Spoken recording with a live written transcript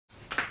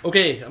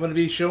Okay, I'm going to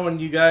be showing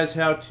you guys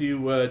how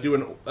to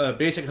do a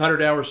basic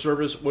 100-hour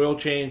service oil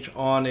change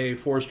on a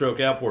 4-stroke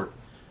outboard.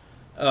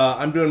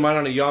 I'm doing mine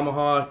on a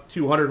Yamaha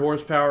 200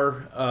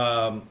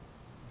 horsepower.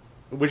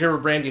 Whichever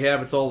brand you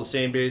have, it's all the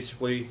same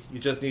basically. You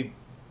just need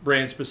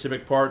brand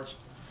specific parts.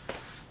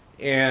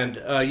 And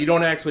you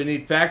don't actually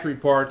need factory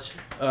parts.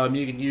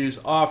 You can use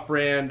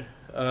off-brand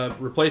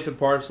replacement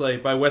parts,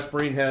 like by West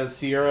Marine has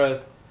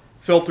Sierra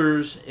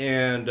filters,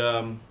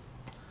 and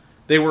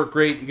they work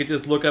great. You can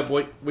just look up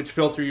which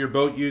filter your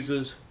boat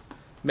uses,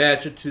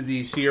 match it to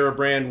the Sierra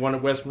brand one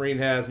that West Marine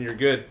has, and you're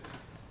good.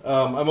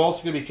 I'm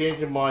also going to be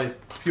changing my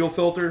fuel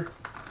filter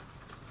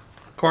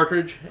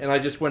cartridge, and I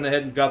just went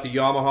ahead and got the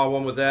Yamaha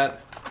one with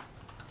that.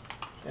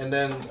 And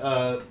then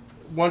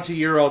once a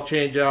year I'll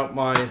change out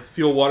my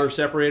fuel water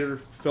separator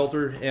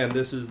filter, and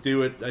this is I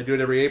do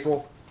it every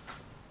April.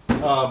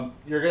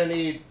 You're going to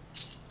need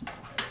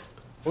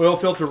oil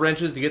filter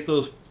wrenches to get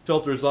those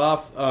filters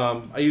off.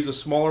 I use a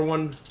smaller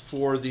one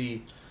for the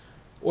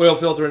oil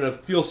filter, and the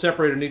fuel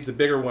separator needs a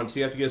bigger one, so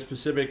you have to get a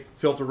specific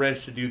filter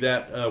wrench to do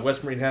that.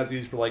 West Marine has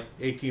these for like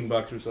 18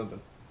 bucks or something.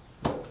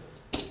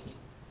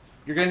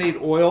 You're going to need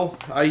oil.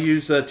 I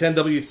use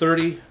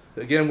 10W30.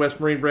 Again, West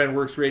Marine brand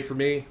works great for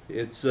me.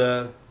 It's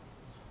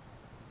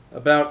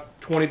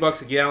about 20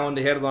 bucks a gallon.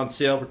 They had it on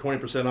sale for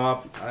 20%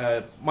 off.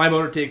 My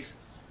motor takes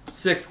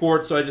 6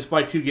 quarts, so I just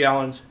buy 2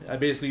 gallons. I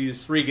basically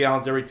use 3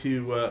 gallons every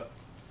 2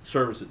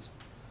 services.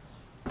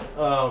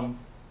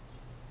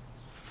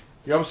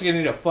 You're also going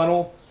to need a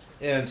funnel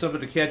and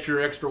something to catch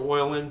your extra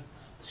oil in,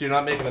 so you're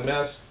not making a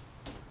mess.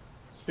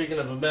 Speaking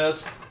of a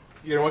mess,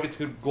 you're going to want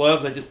to get some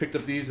gloves. I just picked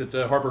up these at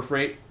Harbor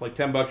Freight, like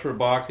 10 bucks for a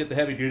box. Get the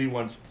heavy duty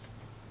ones.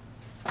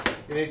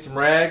 You need some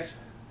rags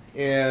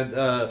and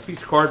a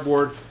piece of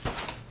cardboard to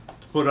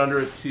put under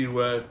it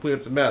to clean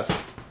up the mess.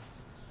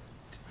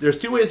 There's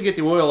 2 ways to get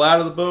the oil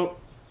out of the boat.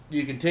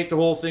 You can take the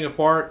whole thing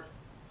apart,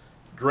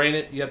 drain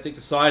it. You have to take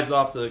the sides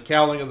off, the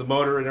cowling of the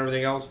motor and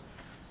everything else.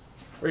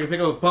 Or you can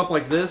pick up a pump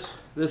like this.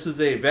 This is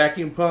a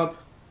vacuum pump,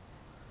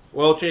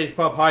 oil change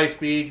pump, high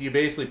speed. You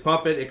basically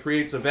pump it, it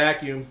creates a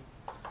vacuum.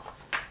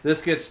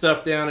 This gets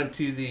stuff down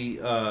into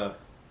the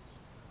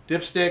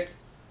dipstick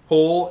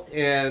hole,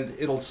 and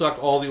it'll suck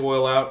all the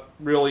oil out.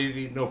 Real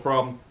easy, no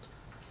problem.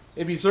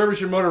 If you service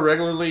your motor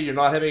regularly, you're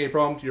not having any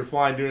problems, you're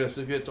fine doing this.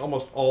 It gets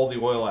almost all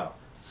the oil out.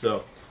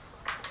 So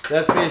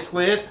that's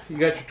basically it. You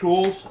got your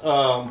tools.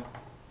 Oh,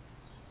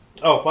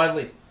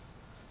 finally,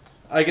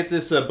 I get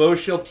this Bow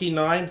Shield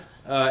T9.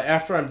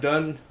 After I'm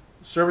done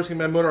servicing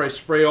my motor, I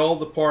spray all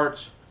the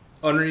parts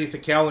underneath the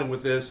cowling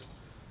with this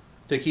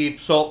to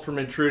keep salt from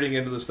intruding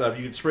into the stuff.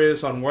 You can spray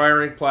this on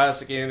wiring,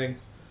 plastic, anything.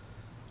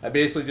 I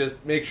basically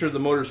just make sure the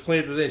motor's clean.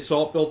 If there's any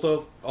salt built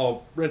up,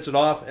 I'll rinse it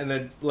off and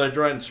then let it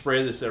dry and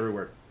spray this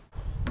everywhere.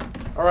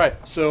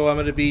 Alright, so I'm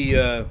going to be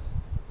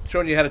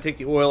showing you how to take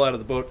the oil out of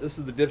the boat. This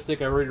is the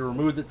dipstick. I already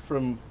removed it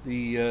from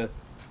the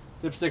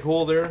dipstick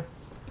hole there.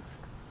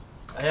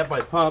 I have my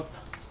pump.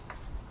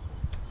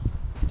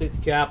 Take the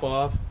cap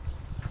off.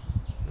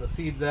 I'm going to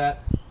feed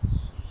that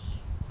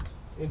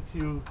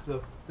into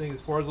the thing as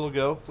far as it'll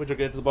go, which will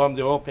get to the bottom of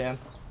the oil pan.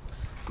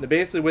 And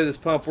basically the way this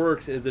pump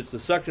works is it's a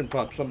suction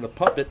pump, so I'm going to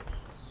pump it.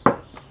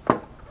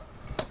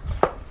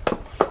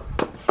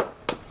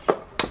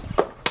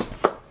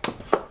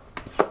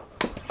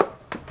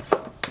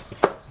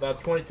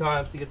 About 20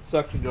 times to get the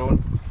suction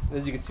going. And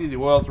as you can see, the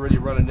oil's already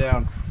running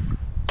down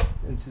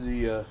into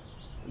the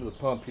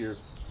pump here.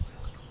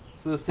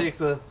 So this takes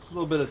a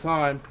little bit of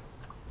time.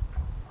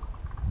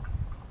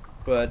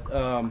 But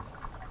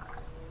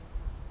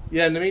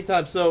yeah, in the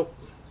meantime, so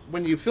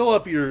when you fill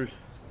up your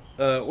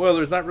oil,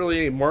 there's not really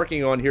any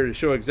marking on here to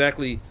show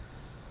exactly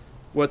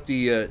what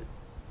the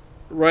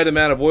right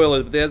amount of oil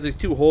is, but there's these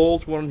 2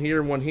 holes, one here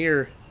and one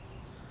here.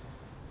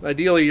 And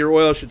ideally your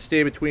oil should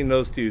stay between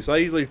those 2, so I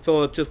usually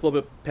fill it just a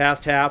little bit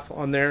past half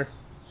on there.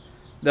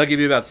 That'll give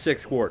you about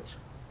 6 quarts.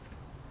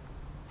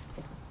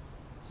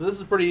 So this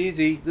is pretty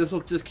easy. This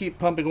will just keep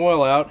pumping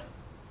oil out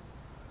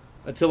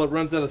until it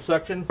runs out of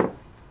suction,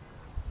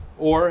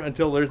 or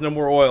until there's no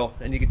more oil.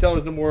 And you can tell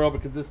there's no more oil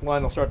because this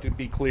line will start to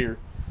be clear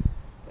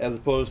as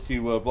opposed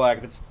to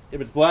black.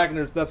 If it's black and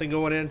there's nothing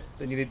going in,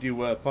 then you need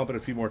to pump it a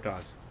few more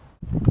times.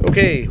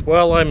 Okay,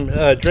 while I'm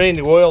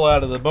draining the oil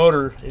out of the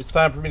motor, it's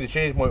time for me to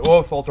change my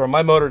oil filter. On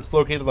my motor, it's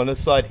located on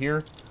this side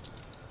here.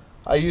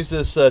 I use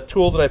this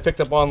tool that I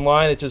picked up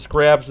online. It just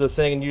grabs the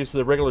thing and uses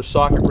the regular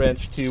socket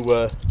wrench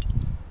to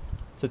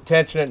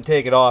tension it and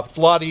take it off. It's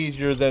a lot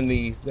easier than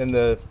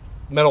the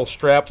metal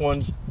strap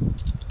ones.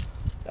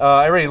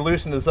 I already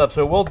loosened this up,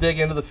 so we'll dig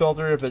into the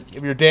filter.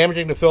 If you're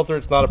damaging the filter,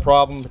 it's not a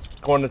problem. It's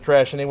going in the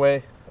trash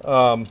anyway.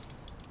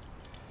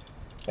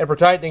 And for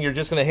tightening, you're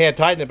just going to hand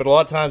tighten it. But a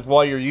lot of times,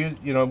 while you're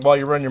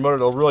running your motor,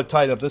 it'll really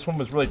tighten up. This one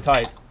was really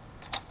tight.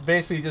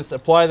 Basically, just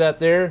apply that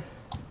there,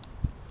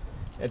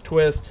 and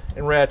twist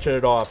and ratchet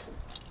it off.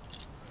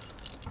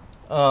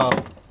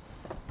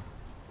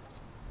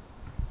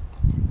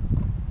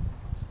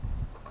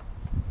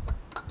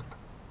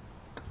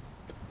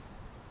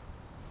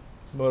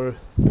 Motor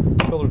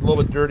filter's a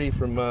little bit dirty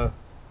from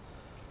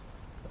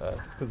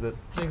because the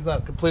thing's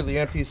not completely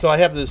empty. So I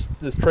have this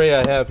tray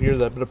I have here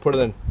that I'm going to put it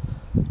in.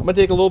 I'm going to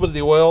take a little bit of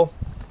the oil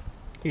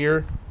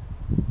here.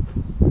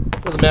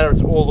 Doesn't matter if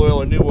it's old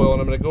oil or new oil,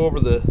 and I'm going to go over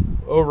the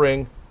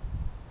O-ring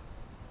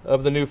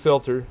of the new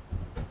filter.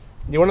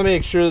 You want to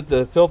make sure that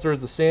the filter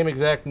is the same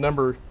exact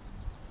number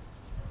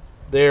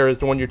there as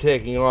the one you're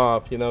taking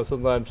off. You know,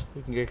 sometimes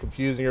it can get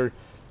confusing, or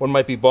one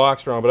might be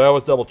boxed wrong, but I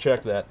always double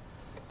check that.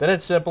 Then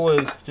it's simple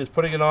as just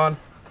putting it on,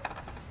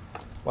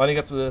 lining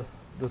up the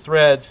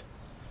threads,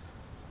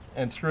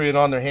 and screwing it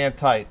on there hand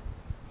tight.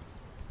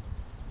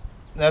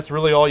 That's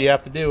really all you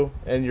have to do,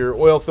 and your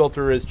oil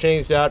filter is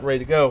changed out and ready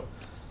to go.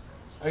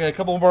 I got a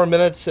couple more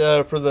minutes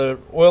for the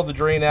oil to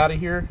drain out of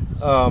here.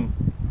 One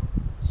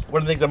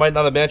of the things I might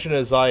not have mentioned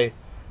is I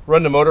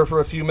run the motor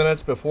for a few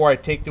minutes before I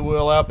take the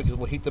oil out, because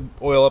it'll heat the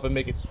oil up and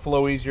make it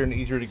flow easier and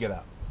easier to get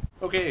out.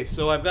 Okay,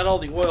 so I've got all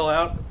the oil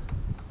out,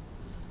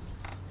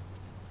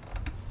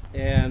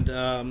 and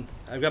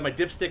I've got my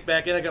dipstick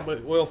back in. I got my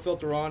oil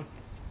filter on.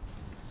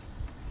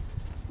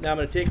 Now I'm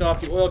going to take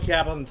off the oil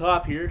cap on the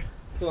top here,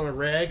 put on a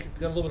rag. It's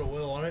got a little bit of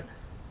oil on it.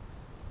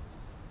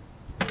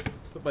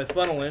 Put my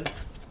funnel in.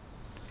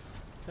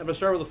 I'm going to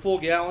start with a full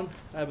gallon.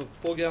 I have a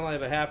full gallon, I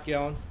have a half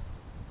gallon.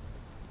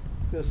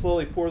 I'm going to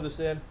slowly pour this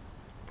in.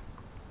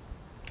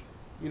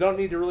 You don't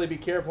need to really be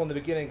careful in the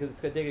beginning, because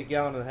it's going to take a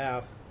gallon and a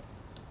half.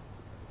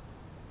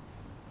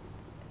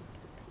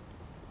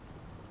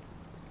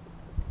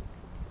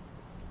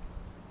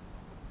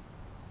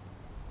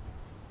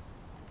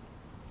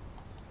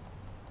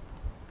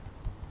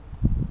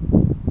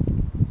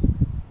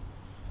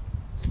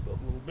 Spill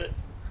a little bit.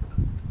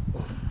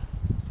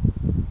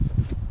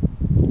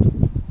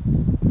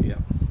 Yeah.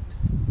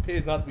 It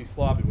pays not to be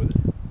sloppy with it.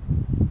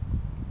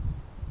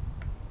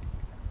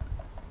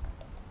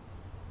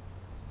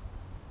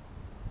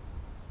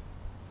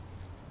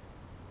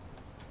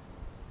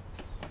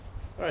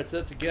 Alright, so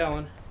that's a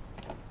gallon.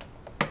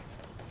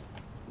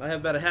 I have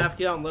about a half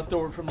gallon left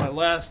over from my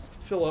last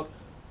fill up.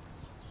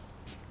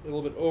 A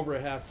little bit over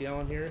a half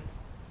gallon here.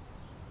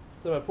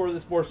 So I pour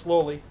this more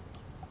slowly.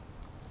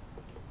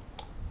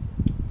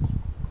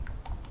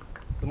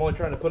 I'm only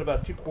trying to put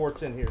about 2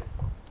 quarts in here.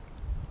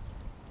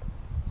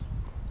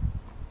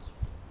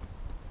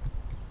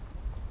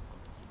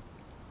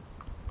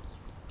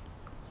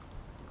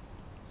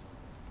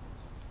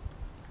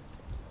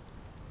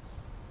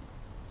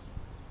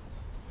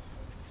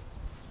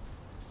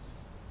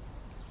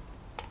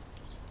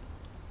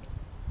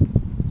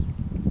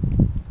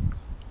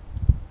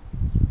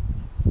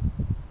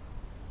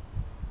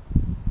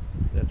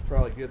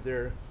 Probably good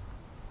there.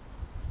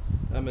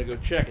 I'm going to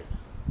go check it.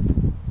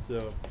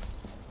 So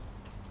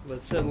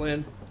let's settle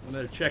in. I'm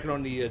going to check it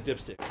on the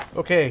dipstick.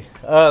 Okay,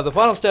 the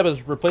final step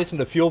is replacing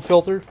the fuel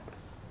filter.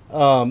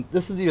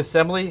 This is the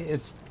assembly.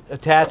 It's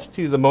attached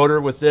to the motor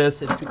with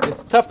this.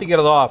 It's tough to get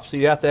it off, so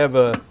you have to have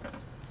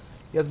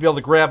you have to be able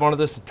to grab onto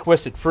this and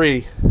twist it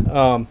free.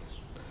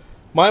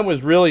 Mine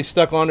was really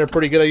stuck on there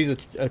pretty good. I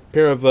used a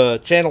pair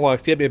of channel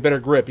locks to get me a better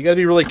grip. You got to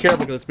be really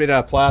careful because it's made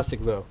out of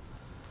plastic, though.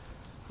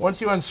 Once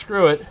you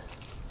unscrew it,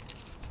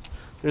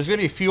 there's going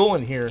to be fuel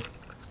in here.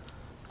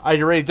 I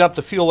already dumped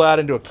the fuel out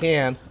into a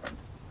can,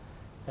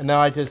 and now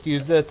I just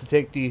use this to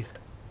take the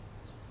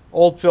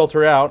old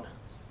filter out.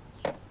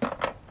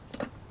 I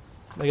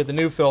get the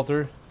new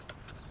filter,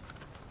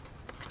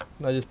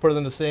 and I just put it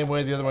in the same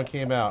way the other one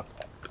came out.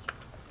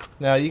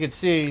 Now you can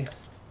see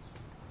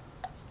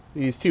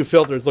these two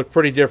filters look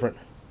pretty different.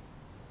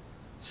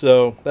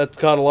 So that's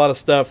caught a lot of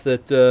stuff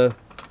that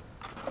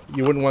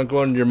you wouldn't want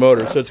going into your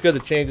motor. So it's good to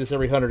change this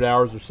every 100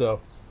 hours or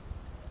so.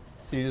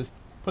 So you just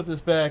put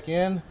this back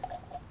in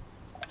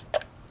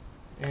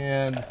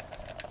and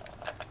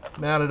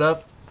mount it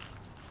up,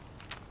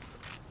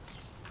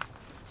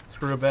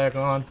 screw it back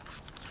on.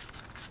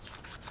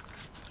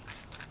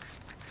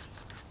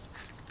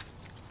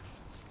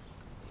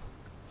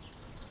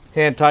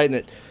 Hand tighten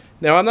it.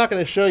 Now I'm not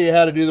going to show you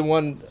how to do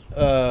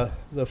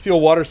the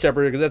fuel water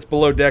separator, because that's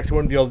below deck, so I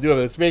wouldn't be able to do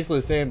it. It's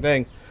basically the same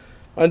thing.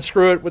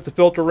 Unscrew it with the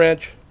filter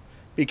wrench.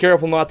 Be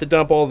careful not to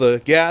dump all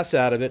the gas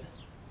out of it.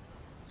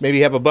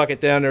 Maybe have a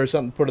bucket down there or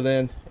something to put it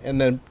in, and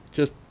then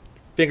just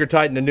finger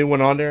tighten a new one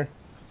on there.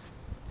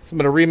 So I'm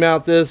going to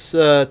remount this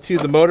to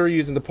the motor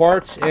using the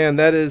parts, and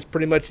that is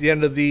pretty much the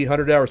end of the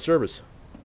 100-hour service.